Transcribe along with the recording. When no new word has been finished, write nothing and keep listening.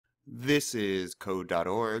This is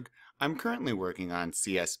Code.org. I'm currently working on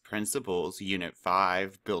CS Principles, Unit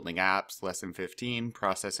 5, Building Apps, Lesson 15,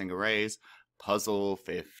 Processing Arrays, Puzzle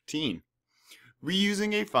 15.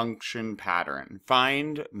 Reusing a function pattern.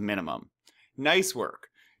 Find minimum. Nice work.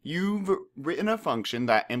 You've written a function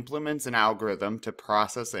that implements an algorithm to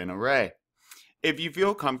process an array. If you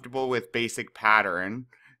feel comfortable with the basic pattern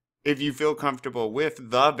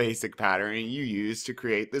you use to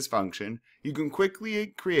create this function, you can quickly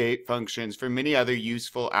create functions for many other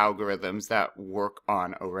useful algorithms that work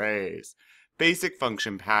on arrays. Basic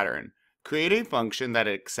function pattern. Create a function that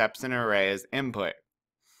accepts an array as input.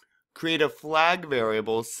 Create a flag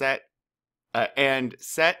variable and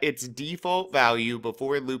set its default value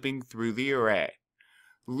before looping through the array.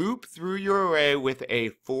 Loop through your array with a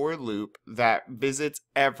for loop that visits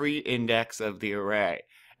every index of the array.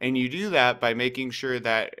 And you do that by making sure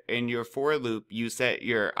that in your for loop you set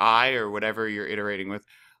your I, or whatever you're iterating with,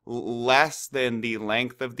 less than the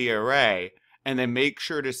length of the array, and then make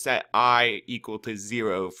sure to set I equal to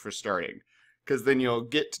 0 for starting. Because then you'll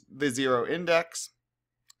get the 0 index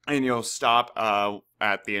and you'll stop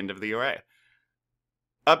at the end of the array.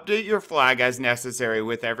 Update your flag as necessary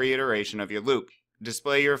with every iteration of your loop.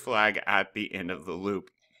 Display your flag at the end of the loop.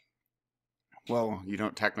 Well, you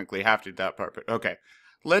don't technically have to do that part, but okay.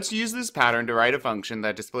 Let's use this pattern to write a function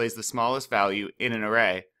that displays the smallest value in an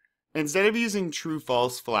array. Instead of using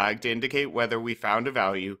true-false flag to indicate whether we found a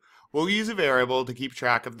value, we'll use a variable to keep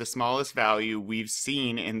track of the smallest value we've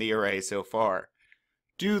seen in the array so far.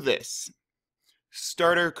 Do this.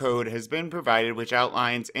 Starter code has been provided, which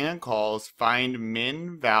outlines and calls find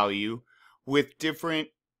min value with different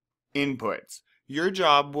inputs. Your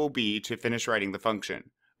job will be to finish writing the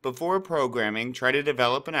function. Before programming, try to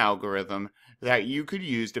develop an algorithm that you could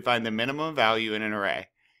use to find the minimum value in an array.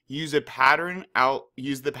 Use the pattern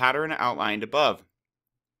outlined above.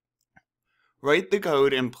 Write the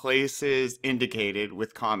code in places indicated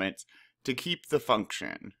with comments to complete the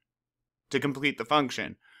function.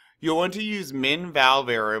 You'll want to use min-val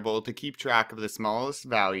variable to keep track of the smallest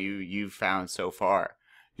value you've found so far.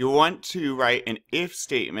 You'll want to write an if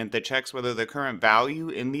statement that checks whether the current value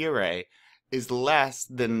in the array is less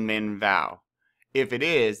than min-val. If it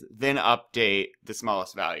is, then update the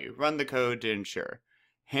smallest value. Run the code to ensure.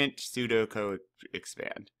 Hint pseudocode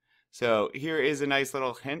expand. So here is a nice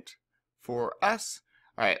little hint for us.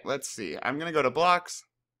 All right, let's see. I'm going to go to blocks.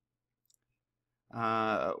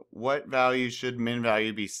 What value should min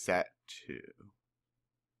value be set to?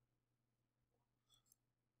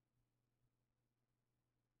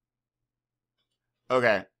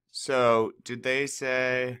 Okay, so did they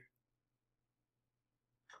say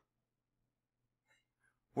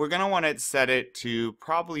we're gonna want to set it to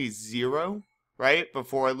probably 0, right,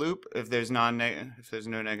 before a loop if there's no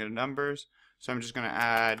negative numbers. So I'm just gonna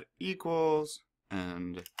add equals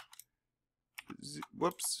and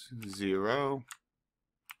 0.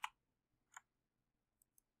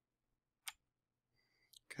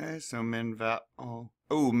 Okay, so minimum.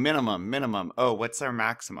 Oh, what's our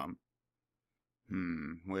maximum?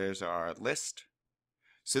 Where's our list?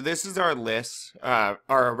 So this is our list, our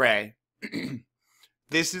array.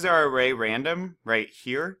 This is our array random right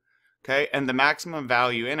here, okay? And the maximum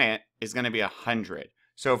value in it is going to be 100.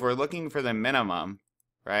 So if we're looking for the minimum,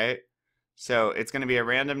 right? So it's going to be a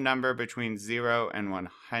random number between 0 and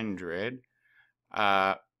 100.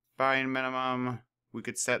 Find minimum. We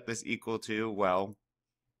could set this equal to, well,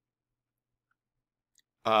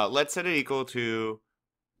 let's set it equal to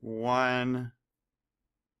 101.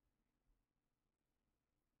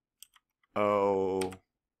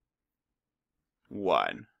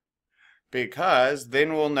 Because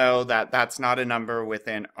then we'll know that that's not a number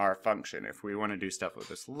within our function if we want to do stuff with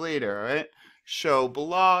this later, right? Show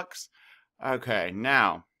blocks. Okay,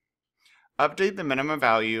 now update the minimum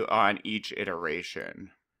value on each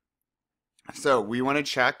iteration. So we want to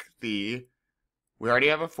check we already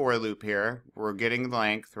have a for loop here. We're getting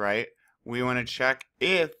length, right? We want to check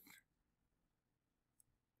if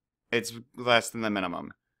it's less than the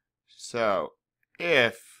minimum. So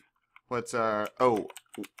if,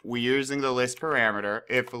 we're using the list parameter.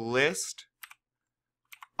 If list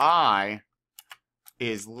I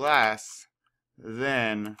is less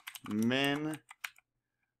than min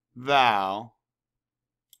val,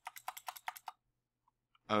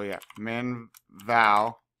 min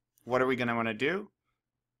val, what are we going to want to do?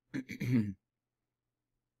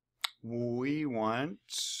 We want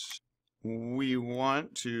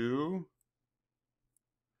to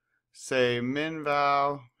say min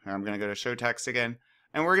val. I'm going to go to show text again.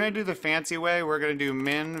 And we're going to do the fancy way. We're going to do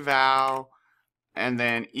min val and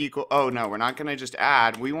then equal, oh no, we're not going to just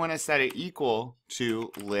add. We want to set it equal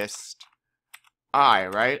to list I,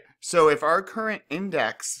 right? So if our current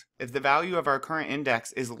index, if the value of our current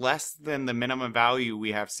index is less than the minimum value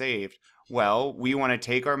we have saved, well, we want to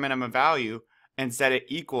take our minimum value and set it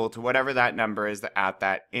equal to whatever that number is at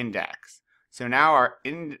that index. So now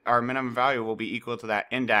our minimum value will be equal to that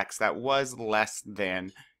index that was less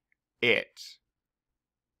than it.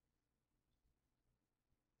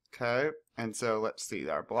 Okay, and so let's see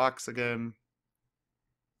our blocks again.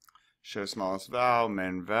 Show smallest val,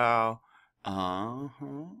 min val.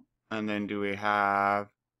 And then do we have,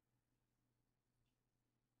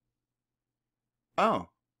 oh,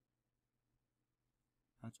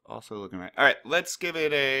 that's also looking right. All right, let's give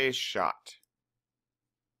it a shot.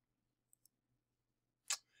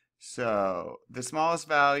 So the smallest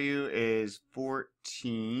value is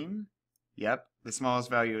 14. Yep. The smallest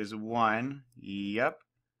value is 1. Yep.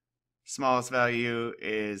 Smallest value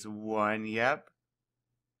is 1. Yep.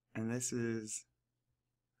 And this is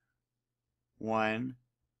 1,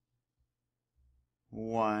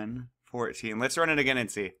 1, 14. Let's run it again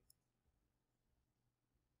and see.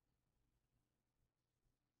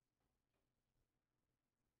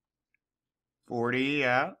 $40,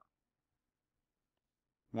 yeah.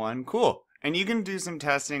 1, cool. And you can do some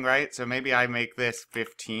testing, right? So maybe I make this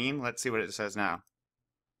 15. Let's see what it says now.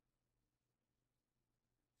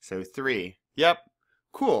 So 3. Yep.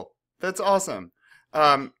 Cool. That's awesome.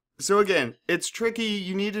 So again, it's tricky.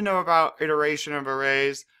 You need to know about iteration of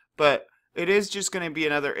arrays, but it is just going to be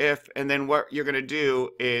another if, and then what you're going to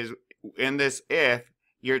do is in this if,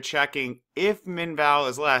 you're checking if min val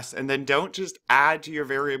is less, and then don't just add to your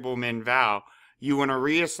variable min val. You want to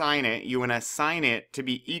reassign it. You want to assign it to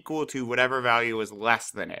be equal to whatever value is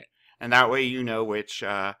less than it, and that way you know what's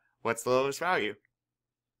the lowest value.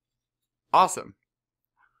 Awesome.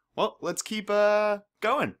 Well, let's keep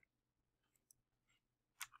going.